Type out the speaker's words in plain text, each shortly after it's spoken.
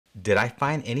Did I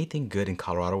find anything good in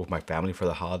Colorado with my family for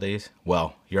the holidays?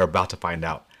 Well, you're about to find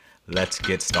out. Let's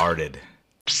get started.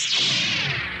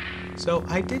 So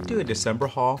I did do a December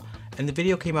haul and the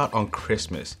video came out on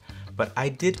Christmas, but I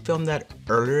did film that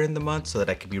earlier in the month so that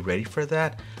I could be ready for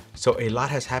that. So a lot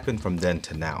has happened from then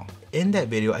to now. In that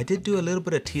video, I did do a little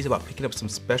bit of tease about picking up some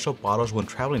special bottles when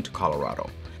traveling to Colorado.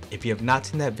 If you have not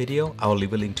seen that video, I will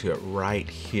leave a link to it right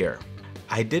here.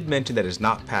 I did mention that it's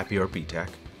not Pappy or BTAC,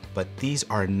 but these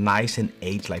are nice and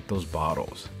aged like those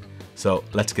bottles. So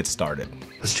let's get started.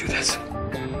 Let's do this.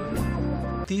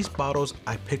 These bottles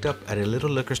I picked up at a little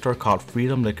liquor store called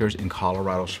Freedom Liquors in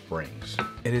Colorado Springs.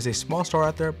 It is a small store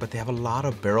out there, but they have a lot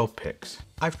of barrel picks.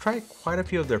 I've tried quite a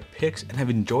few of their picks and have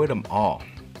enjoyed them all.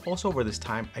 Also over this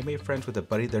time, I made friends with a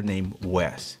buddy there named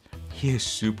Wes. He is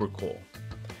super cool.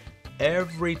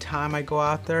 Every time I go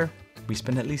out there, we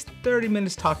spend at least 30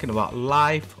 minutes talking about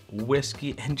life,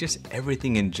 whiskey, and just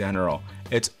everything in general.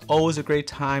 It's always a great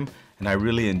time and I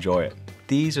really enjoy it.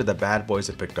 These are the bad boys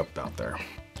I picked up out there.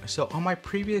 So on my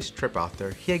previous trip out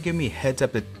there, he had given me a heads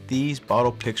up that these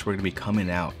bottle picks were gonna be coming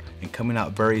out and coming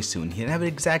out very soon. He didn't have an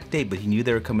exact date, but he knew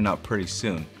they were coming out pretty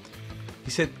soon.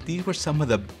 He said these were some of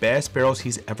the best barrels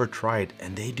he's ever tried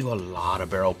and they do a lot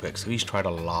of barrel picks. So he's tried a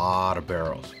lot of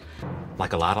barrels.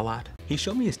 Like a lot? He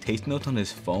showed me his taste notes on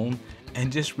his phone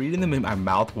and just reading them in my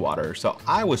mouth water. So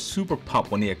I was super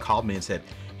pumped when he had called me and said,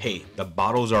 hey, the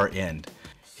bottles are in.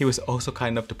 He was also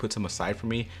kind enough to put some aside for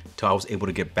me till I was able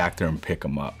to get back there and pick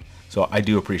them up. So I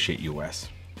do appreciate you, Wes.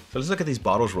 So let's look at these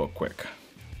bottles real quick.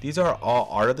 These are all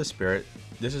Art of the Spirit.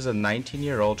 This is a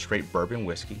 19-year-old straight bourbon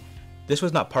whiskey. This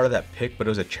was not part of that pick, but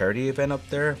it was a charity event up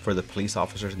there for the police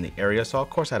officers in the area. So of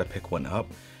course I had to pick one up.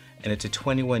 And it's a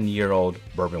 21-year-old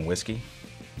bourbon whiskey.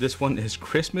 This one is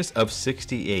Christmas of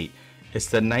 '68. It's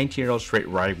the 19-year-old straight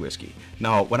rye whiskey.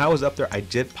 Now, when I was up there, I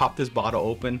did pop this bottle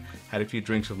open, had a few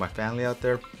drinks with my family out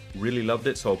there, really loved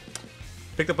it. So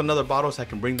picked up another bottle so I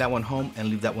can bring that one home and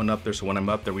leave that one up there. So when I'm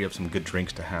up there, we have some good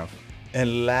drinks to have.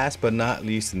 And last but not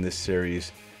least in this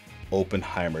series,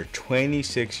 Oppenheimer,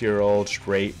 26-year-old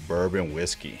straight bourbon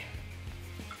whiskey.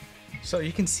 So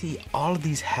you can see all of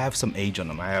these have some age on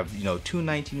them. I have, two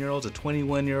 19-year-olds, a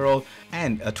 21-year-old,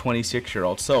 and a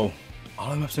 26-year-old. So all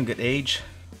of them have some good age.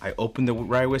 I opened the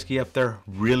rye whiskey up there,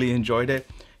 really enjoyed it.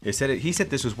 He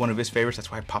said this was one of his favorites.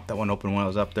 That's why I popped that one open when I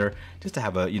was up there, just to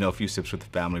have a few sips with the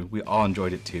family. We all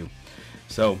enjoyed it too.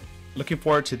 So looking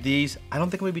forward to these. I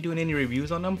don't think I'm gonna be doing any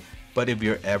reviews on them, but if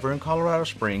you're ever in Colorado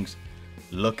Springs,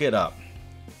 look it up.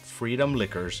 Freedom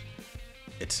Liquors.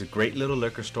 It's a great little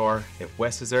liquor store. If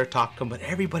Wes is there, talk to him, but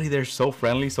everybody there is so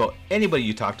friendly. So anybody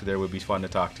you talk to there would be fun to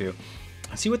talk to.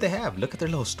 See what they have. Look at their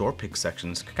little store pick section.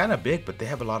 It's kind of big, but they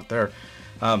have a lot there.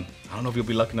 I don't know if you'll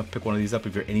be lucky enough to pick one of these up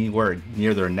if you're anywhere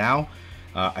near there now.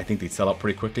 I think they sell out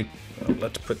pretty quickly.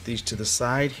 Let's put these to the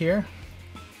side here.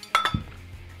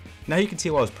 Now you can see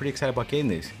why I was pretty excited about getting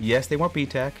these. Yes, they weren't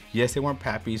BTAC. Yes, they weren't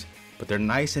Pappy's, but they're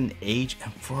nice and aged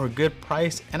and for a good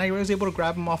price. And I was able to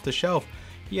grab them off the shelf.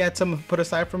 He had some put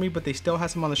aside for me, but they still had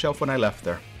some on the shelf when I left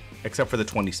there, except for the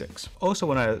 26. Also,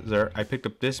 when I was there, I picked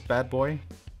up this bad boy,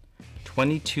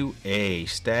 22A,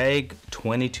 Stag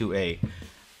 22A.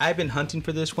 I've been hunting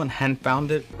for this one, hadn't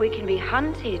found it. We can be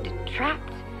hunted,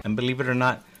 trapped. And believe it or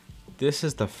not, this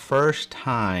is the first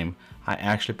time I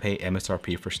actually pay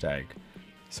MSRP for Stag.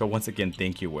 So once again,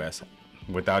 thank you, Wes.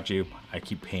 Without you, I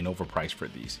keep paying overpriced for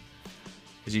these.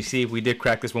 As you see, we did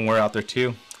crack this when we're out there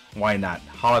too. Why not?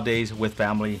 Holidays with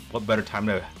family, what better time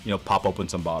to, pop open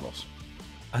some bottles.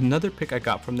 Another pick I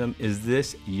got from them is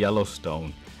this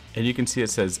Yellowstone. And you can see it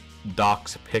says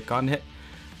Doc's Pick on it.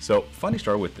 So funny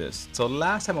story with this. So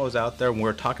last time I was out there when we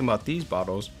were talking about these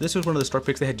bottles, this was one of the store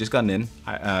picks they had just gotten in.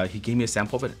 He gave me a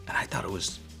sample of it and I thought it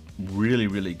was really,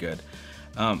 really good.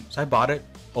 So I bought it,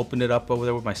 opened it up over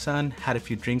there with my son, had a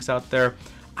few drinks out there.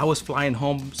 I was flying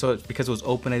home, so because it was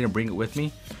open, I didn't bring it with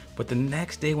me. But the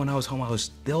next day when I was home, I was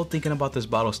still thinking about this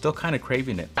bottle, still kind of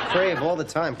craving it. Crave all the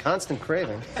time, constant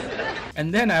craving.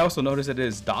 And then I also noticed that it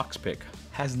is Doc's pick.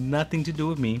 Has nothing to do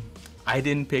with me. I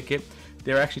didn't pick it.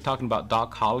 They were actually talking about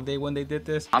Doc Holliday when they did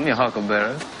this. I'm your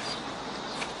huckleberry.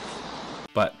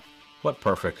 But what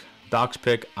perfect. Doc's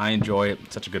pick, I enjoy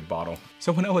it. Such a good bottle.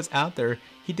 So when I was out there,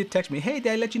 he did text me, hey,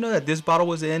 did I let you know that this bottle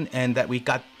was in and that we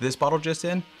got this bottle just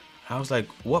in? I was like,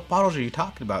 what bottles are you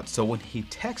talking about? So when he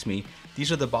texted me, these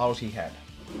are the bottles he had.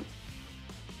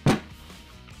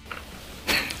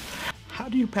 How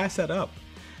do you pass that up?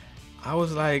 I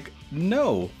was like,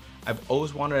 no. I've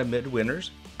always wanted a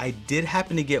midwinters. I did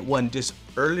happen to get one just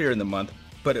earlier in the month,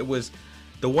 but it was,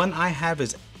 the one I have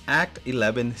is Act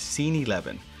 11, Scene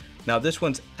 11. Now this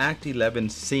one's Act 11,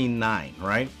 Scene 9,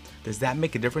 right? Does that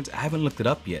make a difference? I haven't looked it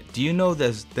up yet. Do you know,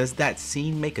 does that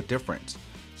scene make a difference?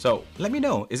 So let me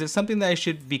know, is it something that I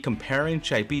should be comparing?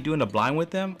 Should I be doing a blind with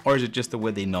them? Or is it just the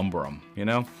way they number them, you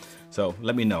know? So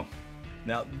let me know.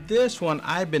 Now this one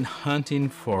I've been hunting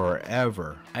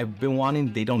forever. I've been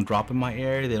wanting, they don't drop in my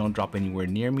area, they don't drop anywhere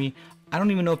near me. I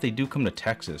don't even know if they do come to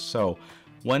Texas. So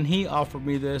when he offered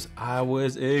me this, I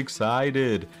was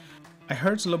excited. I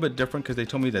heard it's a little bit different because they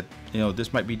told me that, you know,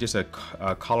 this might be just a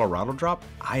Colorado drop.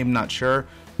 I am not sure.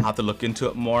 I'll have to look into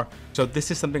it more. So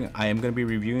this is something I am going to be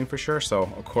reviewing for sure. So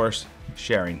of course,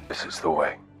 sharing. This is the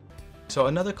way. So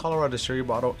another Colorado Distillery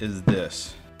bottle is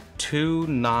this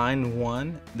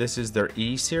 291. This is their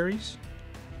E series,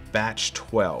 batch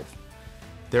 12.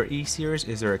 Their E series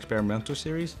is their experimental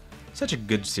series. Such a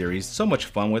good series, so much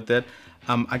fun with it.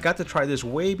 I got to try this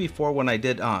way before when I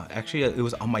did, actually it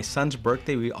was on my son's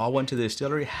birthday. We all went to the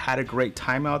distillery, had a great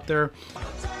time out there.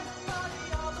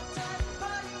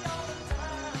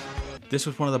 This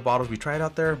was one of the bottles we tried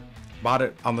out there, bought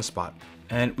it on the spot.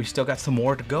 And we still got some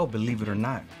more to go, believe it or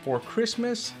not. For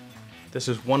Christmas, this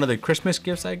is one of the Christmas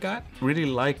gifts I got. Really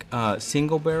like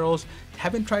single barrels.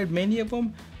 Haven't tried many of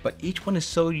them, but each one is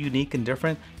so unique and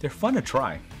different. They're fun to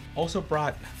try. Also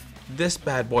brought this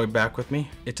bad boy back with me.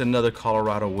 It's another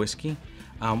Colorado whiskey.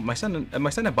 My son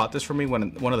had bought this for me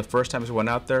when one of the first times we went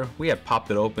out there. We had popped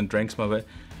it open, drank some of it.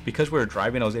 Because we were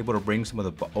driving, I was able to bring some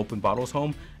of the open bottles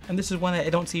home. And this is one that I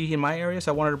don't see in my area,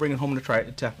 so I wanted to bring it home to try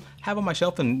it, to have on my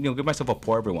shelf and, you know, give myself a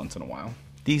pour every once in a while.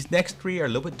 These next three are a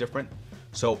little bit different.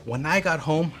 So when I got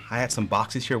home, I had some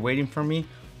boxes here waiting for me.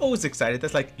 Always excited.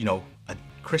 That's like, you know, a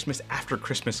Christmas after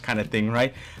Christmas kind of thing,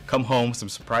 right? Come home, some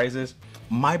surprises.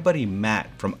 My buddy Matt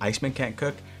from Iceman Can't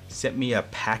Cook sent me a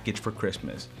package for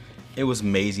Christmas. It was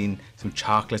amazing, some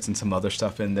chocolates and some other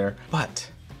stuff in there, but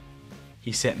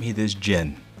he sent me this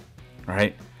gin, all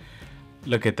right?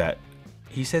 Look at that.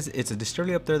 He says it's a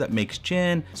distillery up there that makes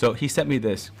gin, so he sent me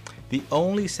this. The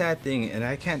only sad thing, and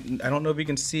I don't know if you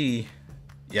can see,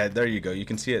 yeah, there you go, you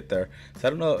can see it there. So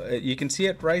I don't know, you can see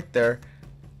it right there.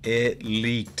 It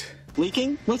leaked.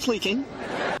 Leaking? What's leaking?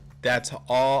 That's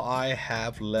all I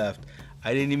have left.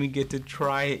 I didn't even get to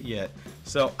try it yet.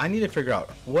 So I need to figure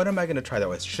out, what am I gonna try that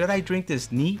with? Should I drink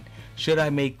this neat? Should I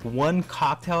make one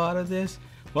cocktail out of this?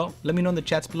 Well, let me know in the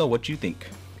chats below what you think.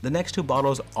 The next two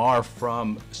bottles are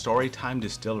from Storytime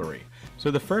Distillery. So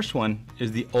the first one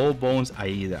is the Old Bones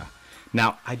Aida.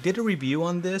 Now, I did a review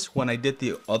on this when I did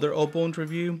the other Old Bones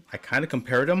review. I kind of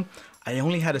compared them. I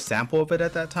only had a sample of it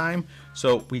at that time.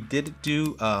 So we did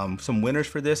do some winners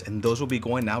for this, and those will be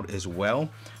going out as well.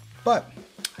 But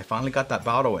I finally got that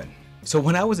bottle in. So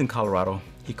when I was in Colorado,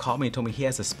 he called me and told me he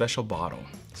has a special bottle.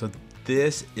 So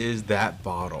this is that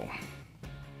bottle.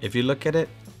 If you look at it,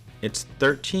 it's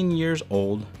 13 years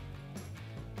old,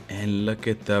 and look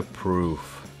at the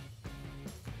proof.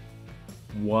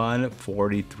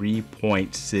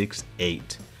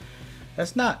 143.68.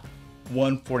 That's not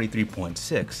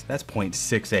 143.6, that's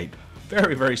 0.68.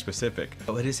 Very, very specific.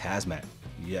 Oh, it is hazmat,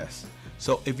 yes.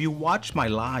 So if you watched my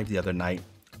live the other night,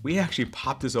 we actually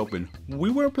popped this open. We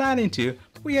weren't planning to.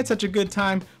 We had such a good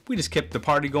time. We just kept the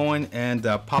party going and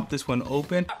popped this one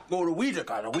open. We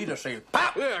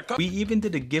even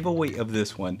did a giveaway of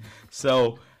this one.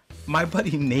 So my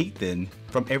buddy Nathan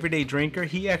from Everyday Drinker,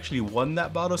 he actually won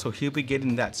that bottle, so he'll be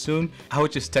getting that soon. I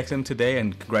would just text him today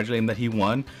and congratulate him that he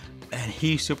won. And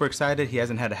he's super excited. He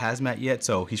hasn't had a hazmat yet,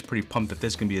 so he's pretty pumped that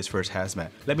this is gonna be his first hazmat.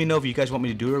 Let me know if you guys want me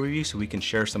to do a review so we can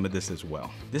share some of this as well.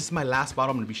 This is my last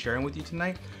bottle I'm gonna be sharing with you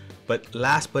tonight. But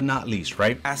last but not least,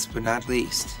 right? Last but not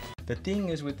least. The thing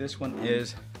is with this one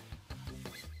is,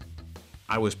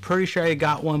 I was pretty sure I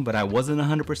got one, but I wasn't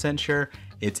 100% sure.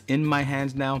 It's in my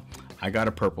hands now. I got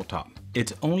a purple top.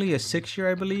 It's only a 6-year,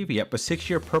 I believe. Yep, a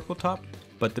 6-year purple top.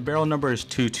 But the barrel number is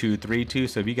 2232.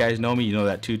 So if you guys know me, you know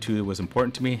that 22 was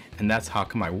important to me, and that's how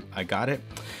come I got it.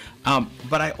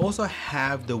 But I also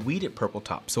have the weeded purple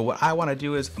top. So what I want to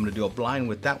do is I'm gonna do a blind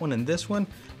with that one and this one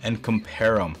and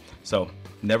compare them. So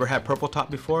never had purple top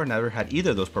before, never had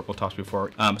either of those purple tops before.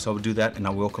 So I'll do that and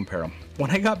I will compare them. When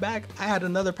I got back, I had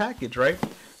another package, right?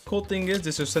 Cool thing is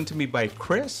this was sent to me by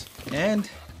Chris, and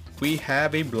we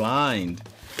have a blind.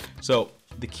 So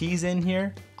the key's in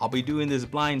here. I'll be doing this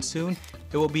blind soon.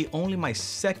 It will be only my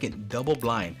second double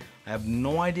blind. I have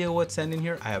no idea what's in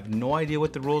here. I have no idea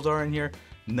what the rules are in here.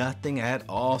 Nothing at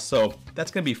all. So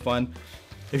that's gonna be fun.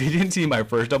 If you didn't see my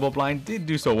first double blind, did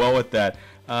do so well with that.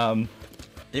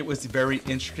 It was very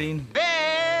interesting.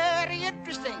 Very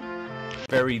interesting.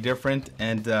 Very different,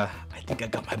 and I think I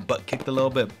got my butt kicked a little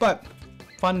bit, but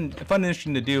fun and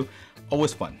interesting to do.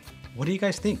 Always fun. What do you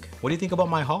guys think? What do you think about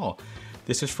my haul?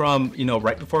 This is from, you know,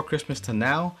 right before Christmas to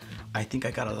now. I think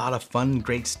I got a lot of fun,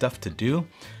 great stuff to do.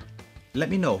 Let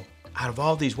me know, out of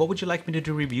all these, what would you like me to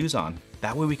do reviews on?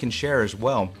 That way we can share as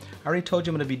well. I already told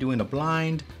you I'm gonna be doing a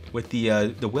blind with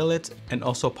the Willets and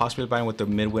also possibly buying with the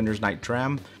Midwinter's Night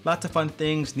Dram. Lots of fun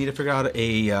things. Need to figure out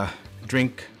a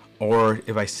drink, or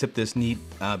if I sip this neat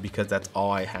because that's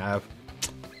all I have.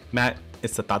 Matt,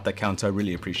 it's the thought that counts. I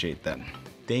really appreciate that.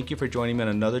 Thank you for joining me on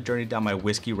another journey down my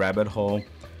whiskey rabbit hole.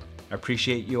 I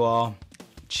appreciate you all.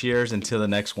 Cheers until the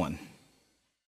next one.